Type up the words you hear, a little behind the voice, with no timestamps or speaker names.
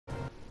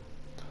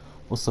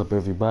What's up,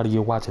 everybody?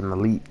 You're watching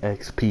Elite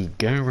XP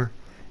Gamer,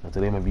 and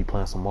today I'm gonna be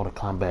playing some Mortal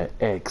Kombat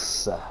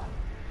X.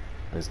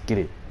 Let's get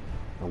it.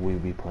 And we'll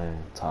be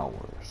playing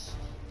Towers.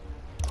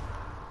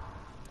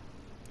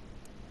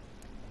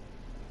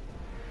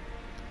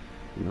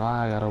 You know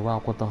I gotta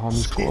rock with the homie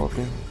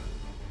Scorpion.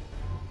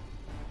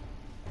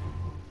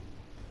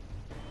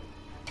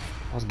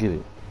 Let's get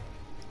it.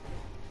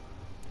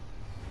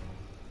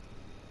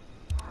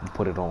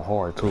 Put it on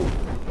hard too.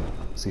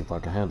 See if I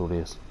can handle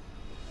this.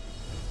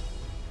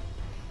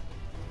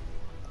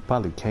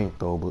 Probably can't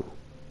though, but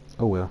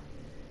oh well.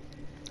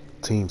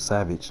 Team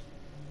Savage.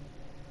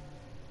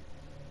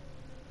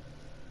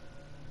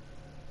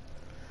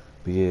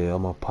 But yeah,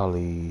 I'm gonna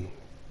probably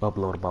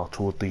upload about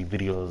 2 or 3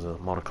 videos of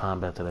Mortal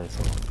Kombat today,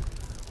 so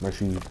make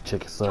sure you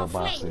check your sub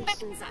boxes.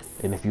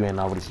 And if you ain't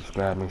already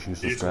subscribed, make sure you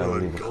subscribe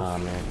and leave a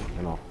comment,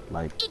 you know,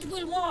 like. It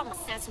will warm us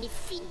as we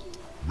feed.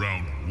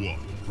 Round 1.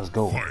 Let's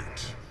go.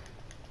 Fight.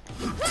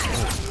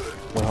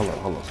 Wait,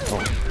 hold up.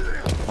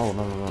 Oh,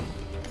 no.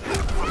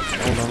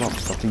 No,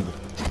 stop teasing.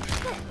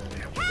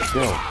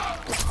 Yo.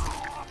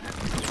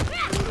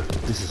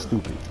 This is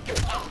stupid.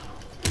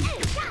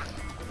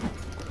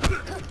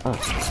 Oh.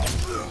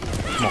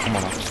 Come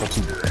on, stop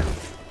teasing.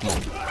 Come on.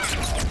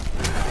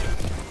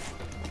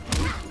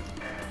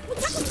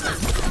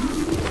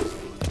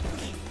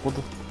 What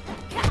the?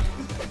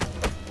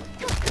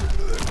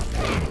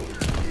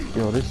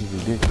 Yo, this is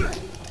ridiculous.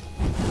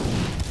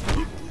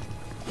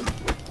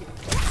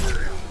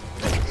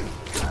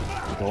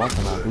 Why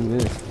can I do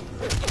this?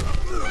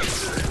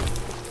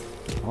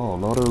 Oh,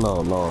 Lord.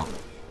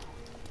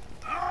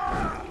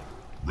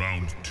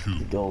 Round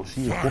 2. Yo,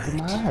 she is whooping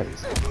my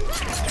eyes.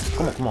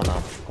 Come on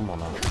now.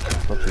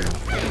 Stop cheating.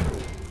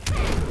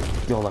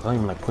 Yo, like I ain't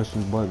even like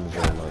pushing buttons,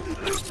 yo.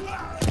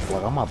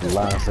 Like I'm about to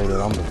lie and say that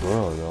I'm the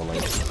girl, yo.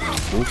 Like this is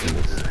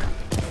ridiculous.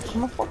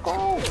 Come the fuck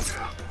on.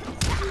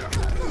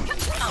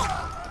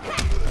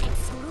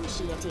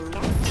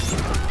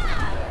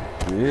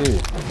 Yeah.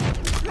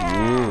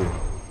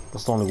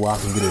 That's the only way I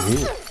can get a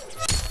hit.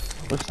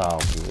 Which all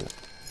good.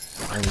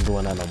 I ain't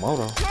doing that no more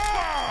though.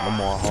 No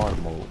more hard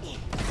mode.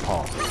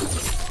 Pause.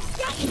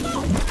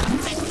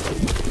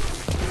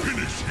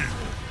 Finish him.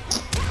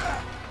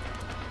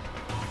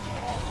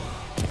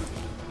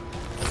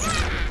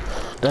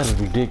 That is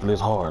ridiculous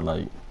hard.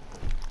 Like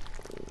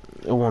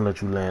it won't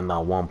let you land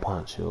not one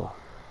punch, yo.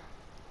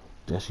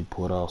 Then she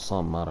pulled out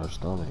something out of her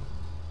stomach.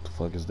 What the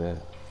fuck is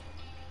that?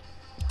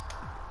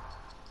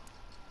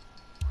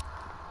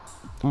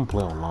 I'm gonna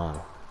play online.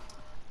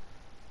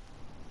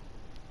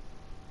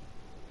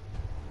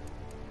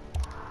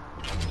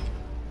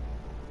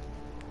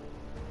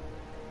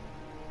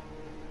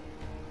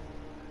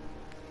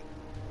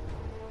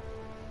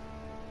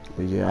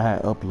 But yeah, I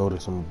had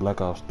uploaded some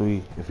Black Ops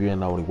 3. If you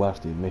ain't already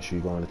watched it, make sure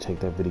you're going to check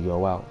that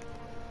video out.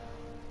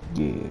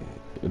 Yeah,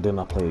 and then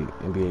I played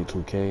NBA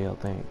 2K, I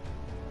think.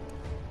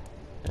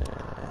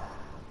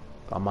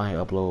 I might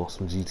upload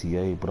some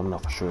GTA, but I'm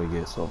not for sure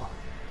yet, so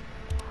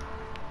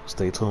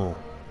stay tuned.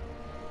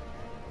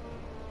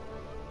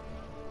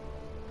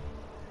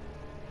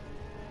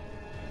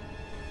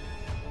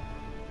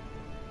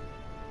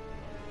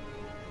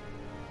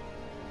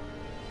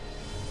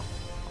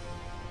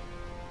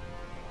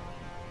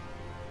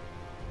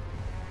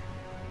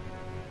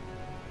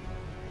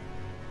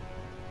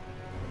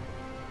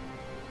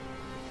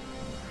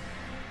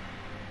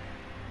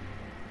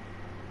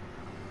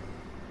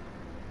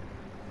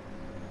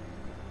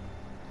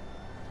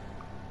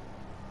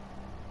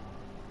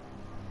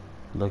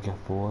 Looking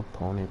for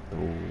opponent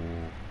through.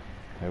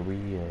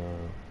 Hurry up.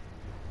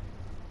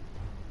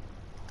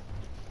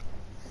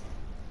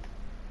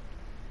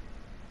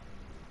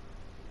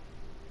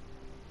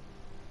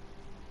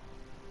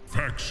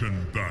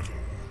 Faction battle.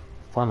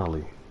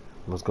 Finally,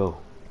 let's go.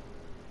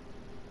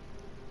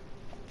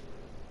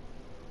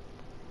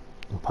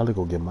 I'm probably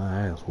gonna get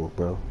my ass whooped,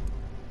 bro.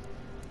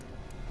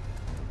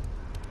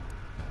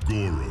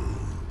 Goro.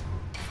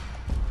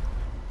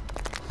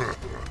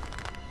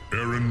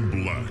 Aaron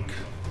Black.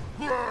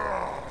 Come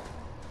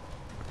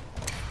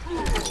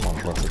on,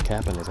 bust a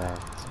cap in his ass.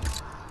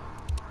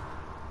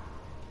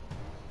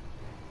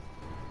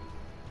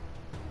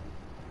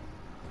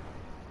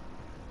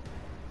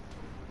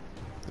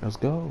 Let's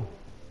go.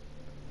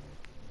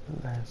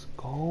 Let's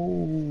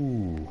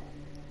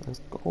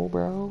go,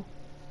 bro.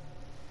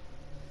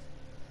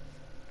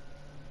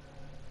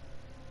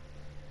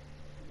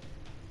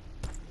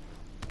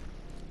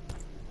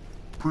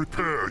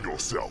 Prepare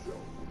yourself.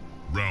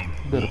 Round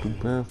 1. Better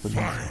prepare for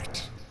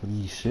Fight. For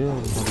these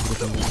shells.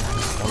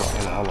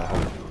 Hold on.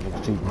 Nigga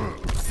cheating.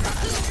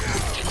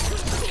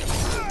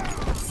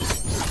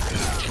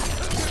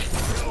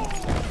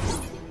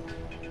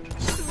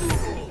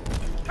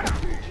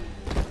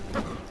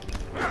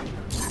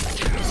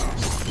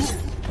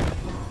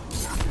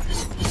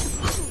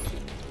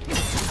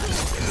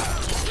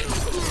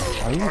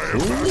 Are you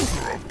serious?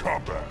 Of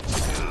combat.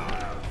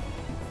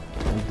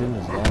 This thing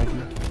is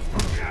laggy.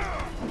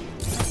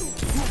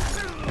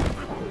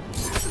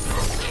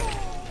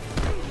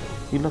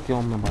 You lucky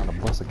I'm about to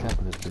bust a cap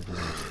in this bitch.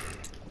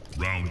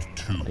 Round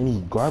 2. And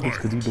he garbage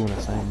because he doing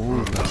the same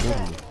moves. Like,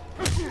 literally.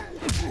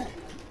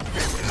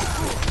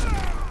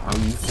 Are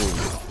you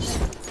serious?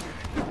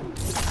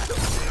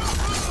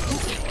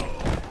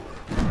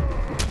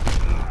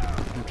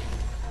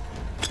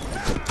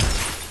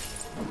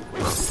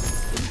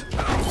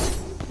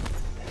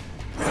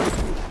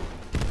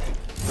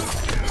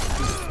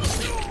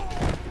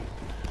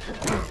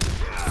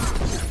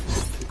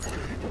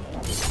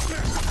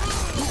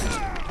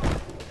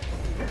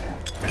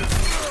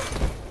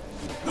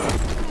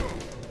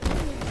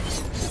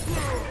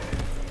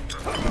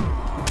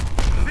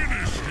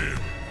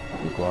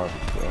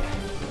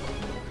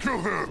 Kill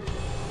him!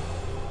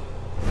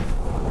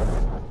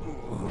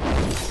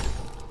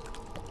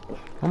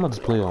 I'm gonna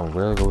just play on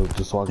regular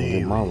just so I can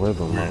get my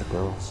rhythm up,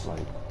 bro.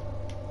 Like,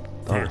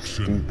 that was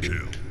stupid.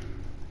 Kill.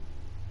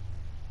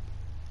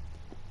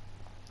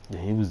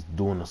 Yeah, he was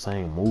doing the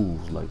same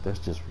moves. Like, that's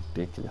just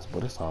ridiculous,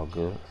 but it's all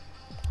good.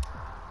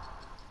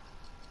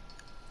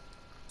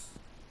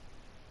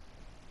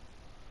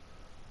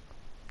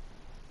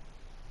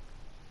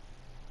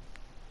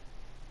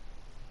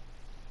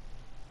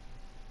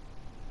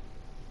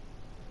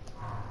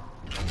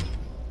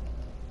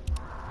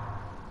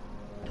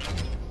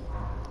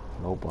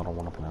 Nope, I don't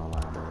want to play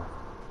online, bro.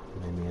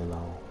 Leave me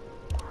alone.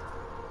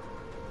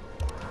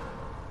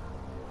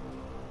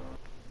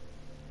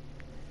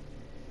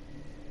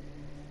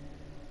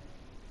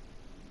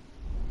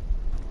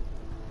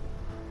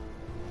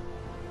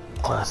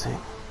 Classic.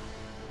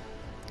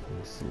 Let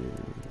me see.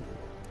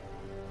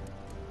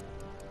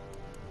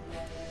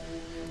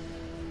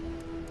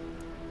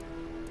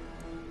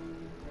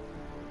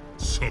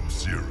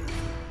 Sub-Zero.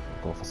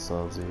 Go for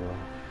Sub-Zero.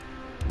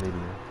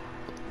 Medium.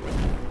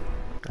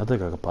 I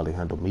think I could probably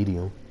handle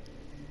medium.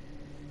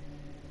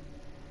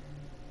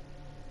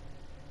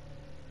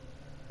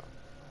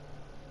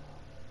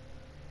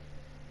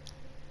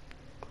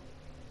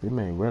 They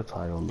made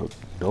Reptile look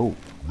dope.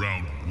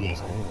 Round 1.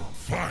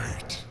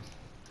 Fight!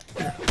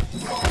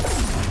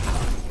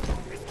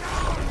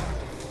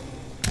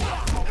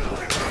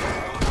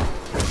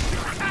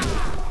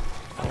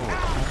 Oh,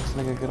 how this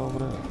nigga get over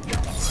there?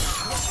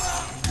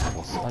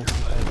 Well, slice it.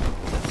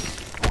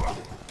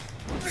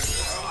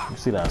 You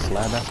see that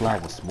slide? That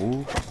slide was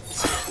smooth.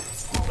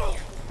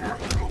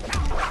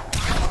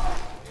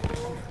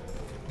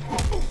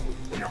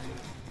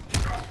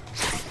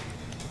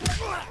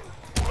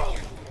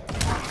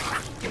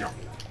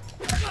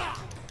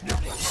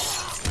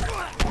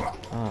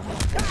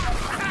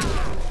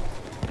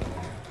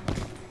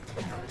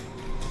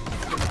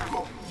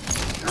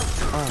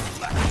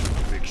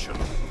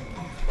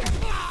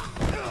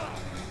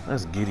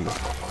 Let's get it.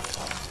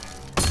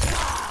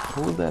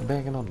 Who was that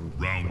banging on the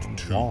Round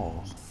 2.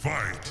 walls?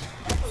 Fight!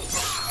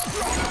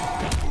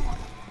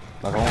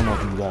 Like, I don't know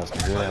if you guys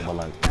can do that, but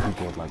like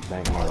people was like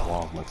banging on the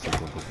walls like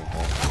something before.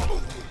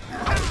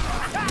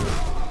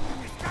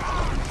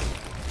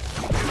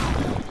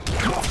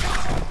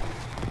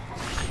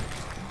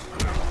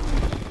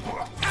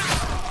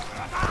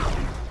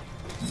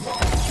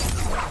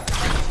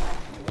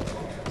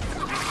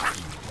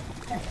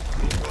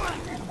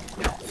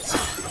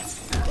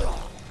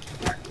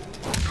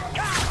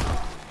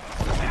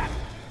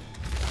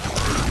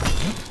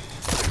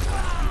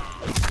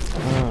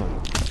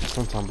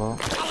 Sometime, bro.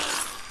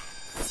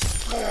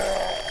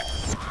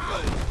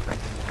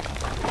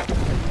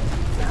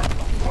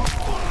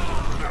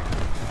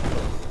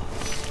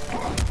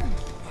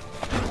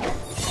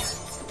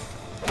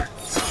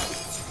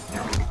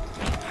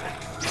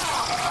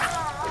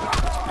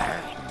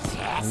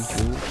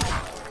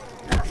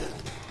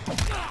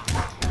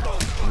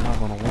 I'm not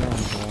gonna win,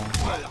 bro.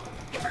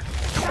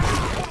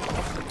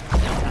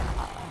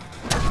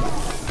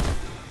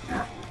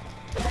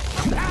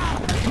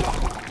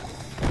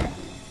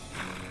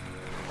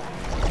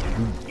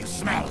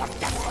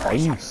 Are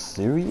you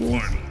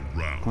serious?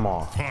 Come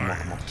on, come on,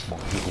 come on, come on.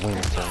 You can win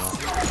this, bro.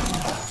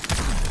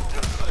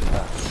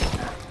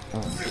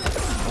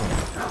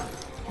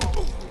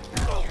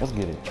 Let's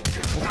get it.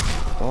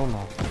 Oh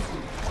no.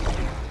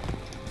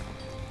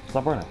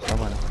 Stop running, stop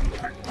running.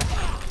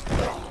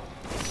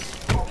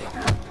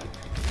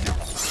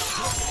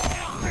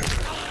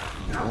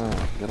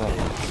 Get out of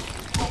here.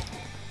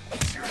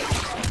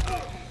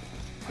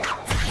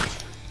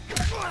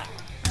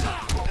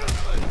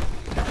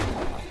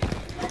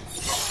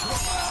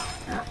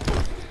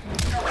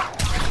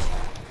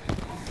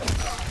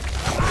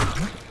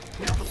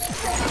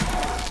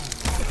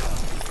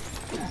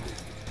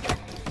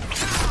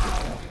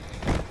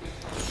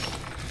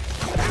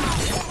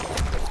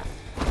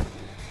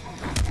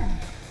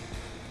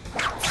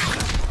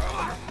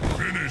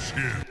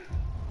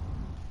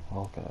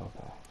 Okay,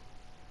 okay.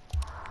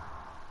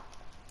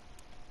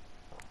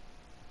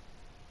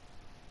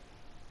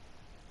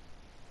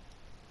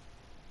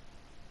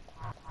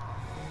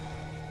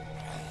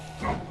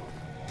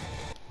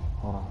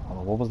 Hold on, hold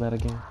on. What was that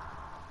again?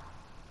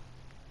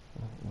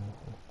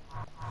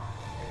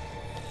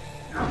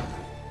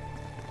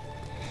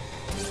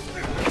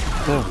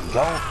 There we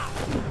go.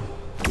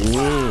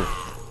 Yeah,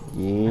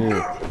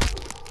 yeah.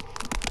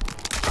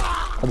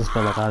 just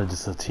felt like I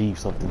just achieved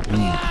something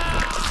huge.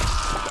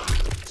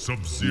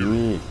 Sub-Zero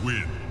Yeah.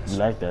 wins. You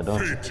like that,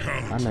 don't you?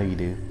 Fatality. I know you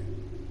do.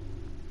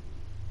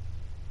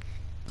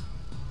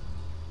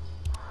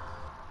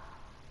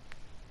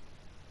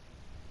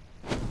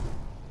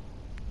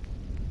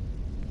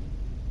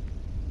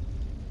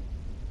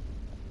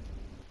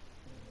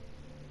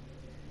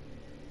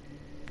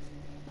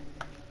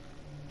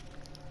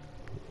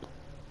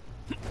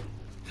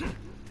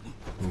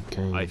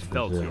 Okay, I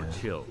felt your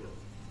chill.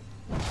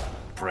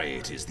 Pray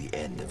it is the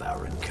end of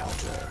our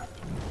encounter.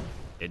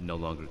 It no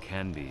longer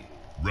can be.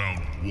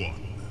 Round 1.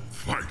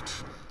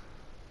 Fight.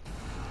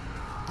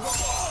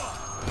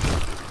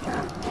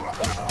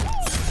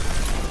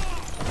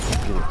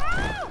 get it.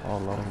 Oh,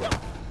 Lord.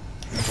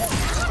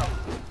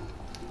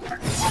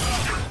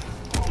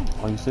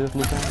 Are you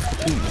seriously trying to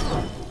cheat?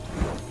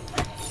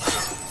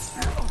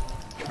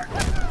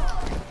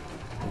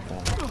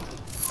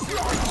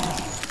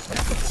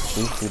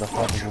 See, that's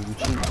what happens when you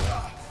cheat.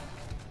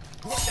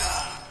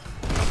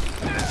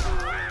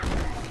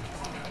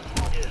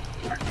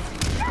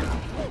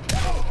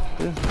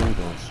 This dude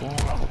done swung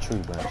a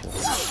tree branch up.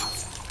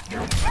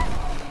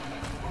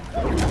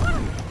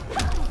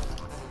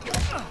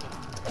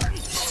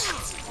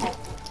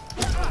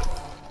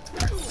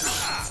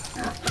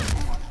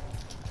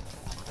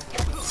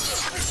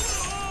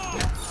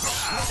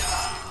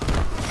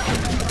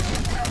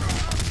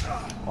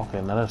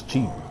 Okay, now that's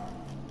cheating.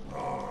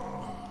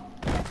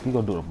 You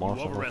gonna do the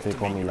martial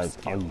kick on me like,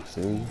 are you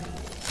serious?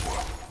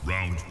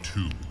 Round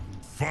 2.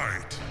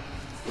 Fight.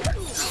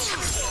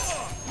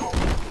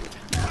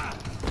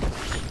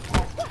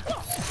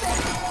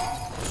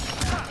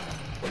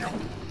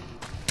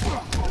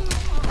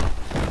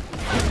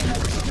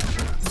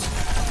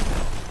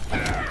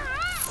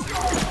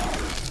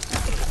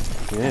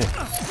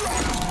 Yeah.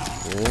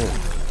 Yeah.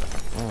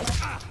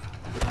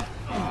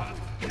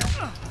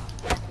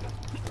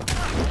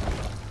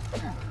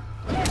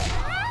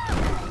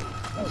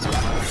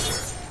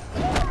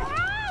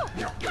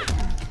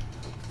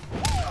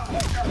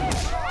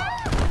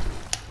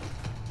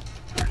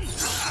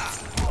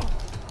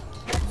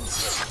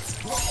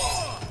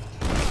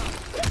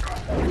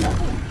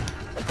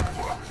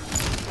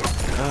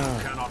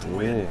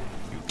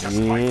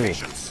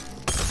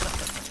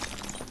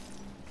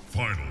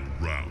 Final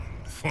round.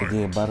 Fight.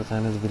 Again, by the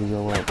time this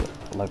video up,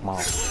 like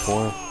my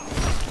fourth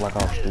Black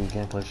Ops 3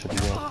 gameplay should be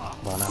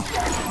up by now.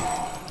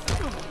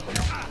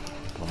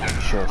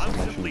 I'm sure, so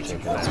make sure you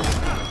check it out.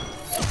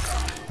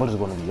 What is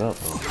going to be up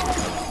though?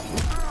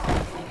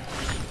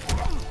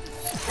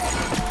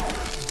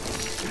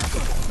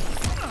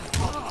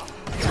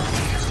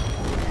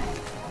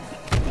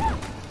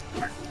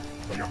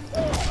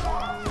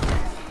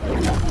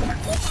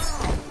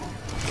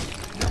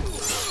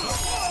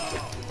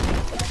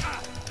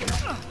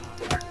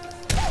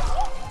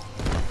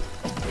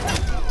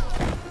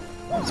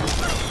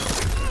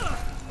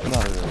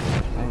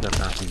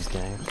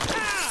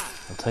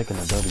 I'm taking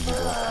a W,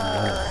 bro.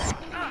 I'm winning.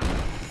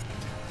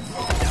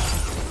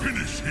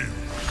 Finish him.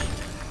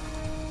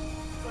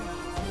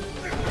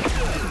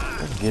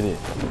 Let's get it.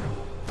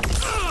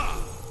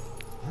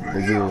 But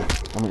yeah,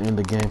 I'm gonna end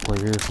the gameplay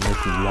here, so make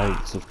sure you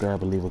like,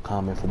 subscribe, and leave a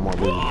comment for more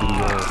little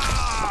videos.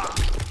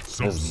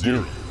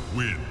 Sub-Zero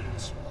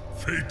wins.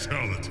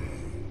 Fatality.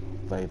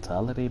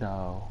 Fatality,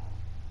 dog.